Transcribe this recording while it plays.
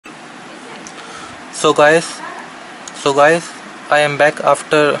so guys I am back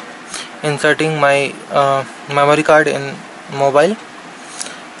after inserting my memory card in mobile,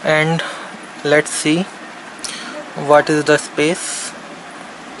 and let's see what is the space.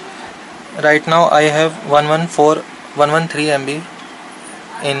 Right now I have 113 MB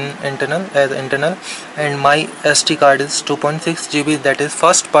in internal as internal, and my SD card is 2.6 GB, that is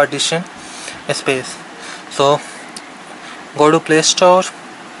first partition space. So go to Play Store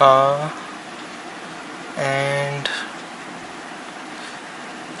and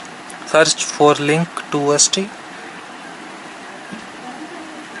search for link2sd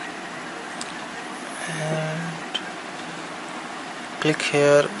and click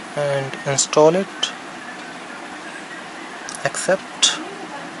here and install it. Accept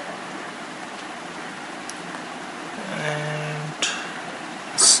and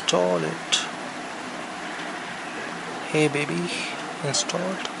install it. Hey baby,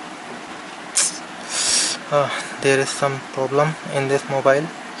 installed. There is some problem in this mobile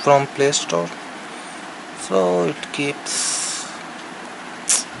from Play Store, so it keeps.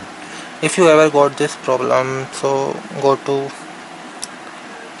 If you ever got this problem, so go to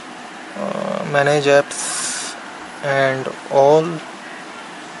manage apps and all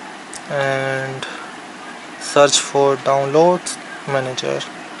and search for downloads manager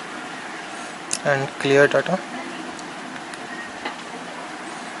and clear data.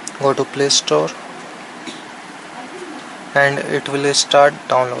 Go to Play Store and it will start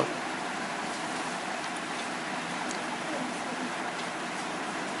download.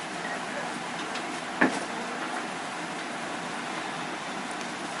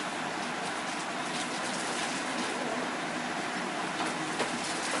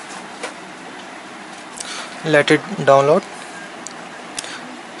 Let it download.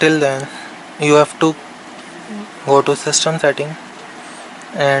 Till then you have to go to system setting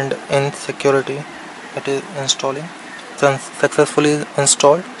and in security it is installing, successfully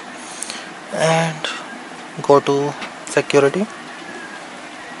installed, and go to security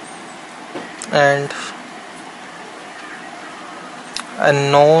and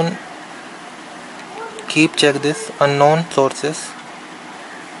unknown, keep check this unknown sources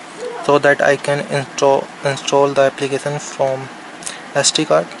so that I can install the application from SD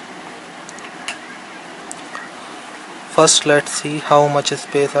card. First let's see how much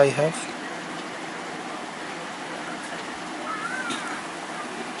space I have.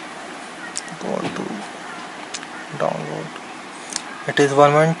 Go to download. It is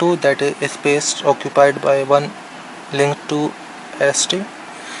 112, that is space occupied by one link2sd.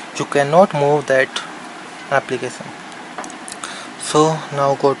 You cannot move that application. So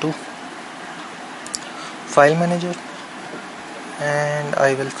now go to file manager and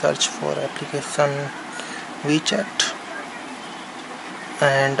I will search for application WeChat,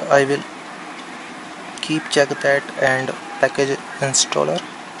 and I will keep check that and package installer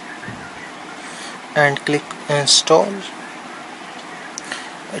and click install.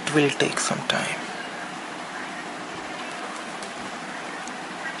 It will take some time.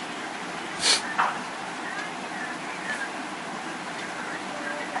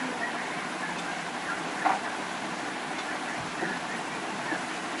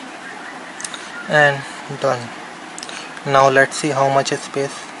 And done. Now let's see how much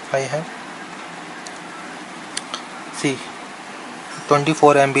space I have. See,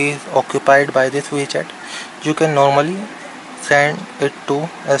 24 MB is occupied by this WeChat. You can normally send it to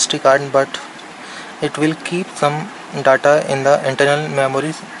SD card, but it will keep some data in the internal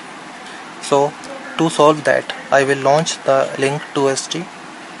memories. So to solve that, I will launch the link2sd,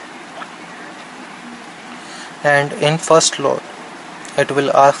 and in first load it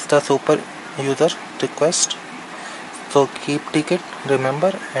will ask the super user request. So keep ticket,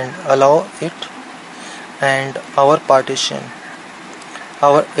 remember, and allow it. And our partition,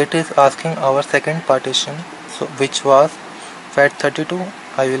 it is asking our second partition, so which was FAT32.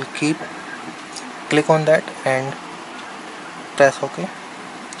 I will click on that and press OK.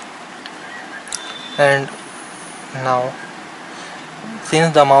 And now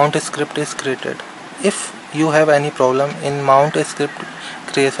since the mount script is created, if you have any problem in mount script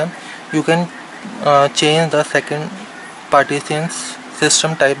creation, you can change the second partition's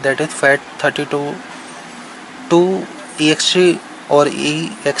system type, that is FAT32 to ext or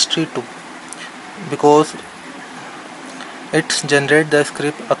ext2, because it generates the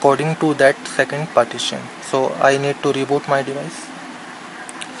script according to that second partition. So I need to reboot my device.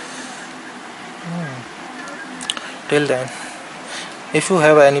 Till then, if you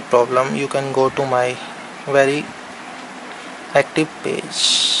have any problem, you can go to my very active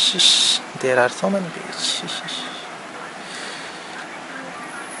page. There are so many pages.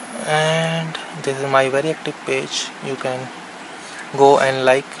 And and this is my very active page. You can go and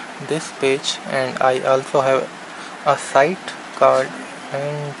like this page, and I also have a site called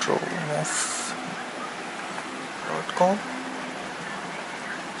andrones.com.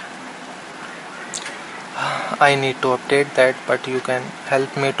 I need to update that, but you can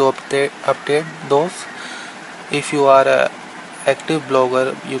help me to update those. If you are a active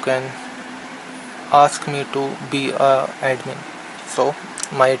blogger, you can ask me to be a admin. So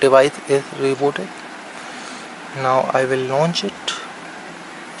my device is rebooted. Now I will launch it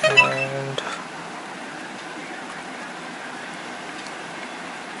and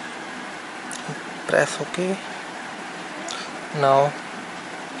press OK. Now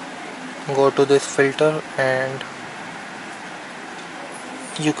go to this filter and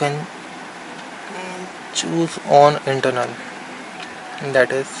you can choose on internal,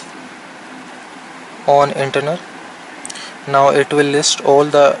 that is on internal. Now it will list all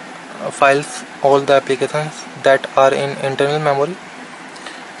the files, all the applications that are in internal memory.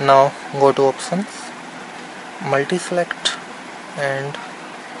 Now go to options, multi-select and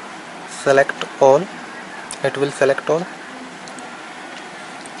select all. It will select all,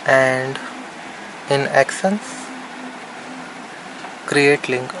 and in actions create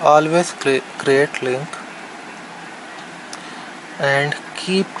link. Always create link and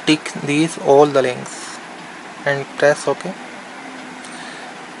keep tick these all the links and press OK.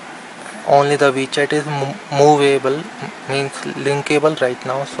 Only the WeChat is movable, means linkable right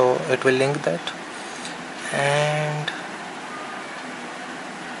now, so it will link that. And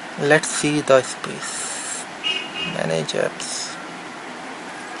let's see the space, manage apps.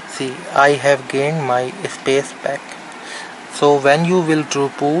 See, I have gained my space back. So when you will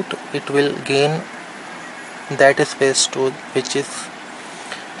reboot, it will gain that space too, which is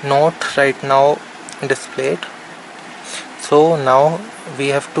not right now displayed. So now we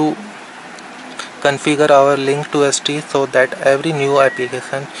have to configure our link2sd so that every new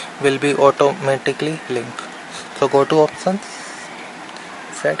application will be automatically linked. So go to options,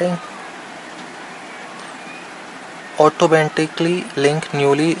 setting, automatically link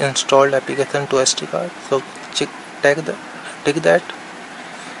newly installed application to SD card. So tick that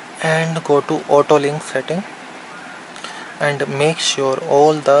and go to auto link setting and make sure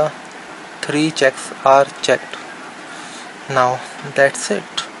all the 3 checks are checked. Now that's it.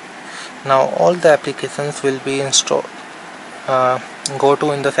 Now all the applications will be installed. Go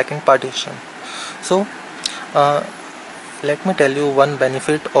to in the second partition. So let me tell you one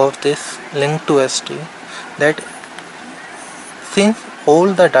benefit of this link2sd, that since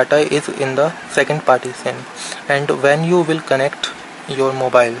all the data is in the second partition, and when you will connect your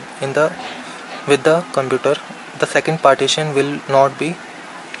mobile with the computer, the second partition will not be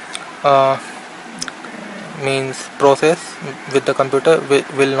means process with the computer,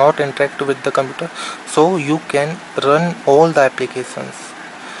 will not interact with the computer. So you can run all the applications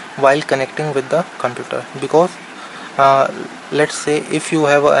while connecting with the computer, because let's say if you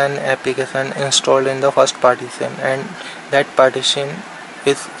have an application installed in the first partition and that partition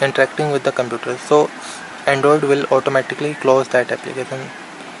is interacting with the computer, so Android will automatically close that application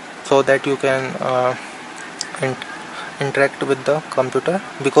so that you can interact with the computer,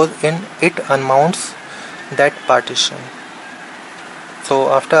 because it unmounts that partition. So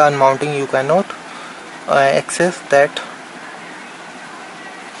after unmounting you cannot access that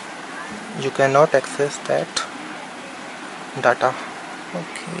data.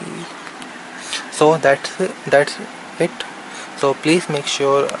 Okay, so that's it. So please make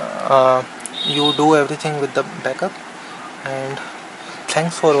sure you do everything with the backup, and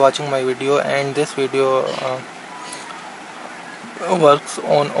thanks for watching my video. And this video works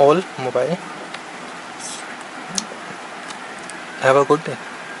on all mobile. Have a good day.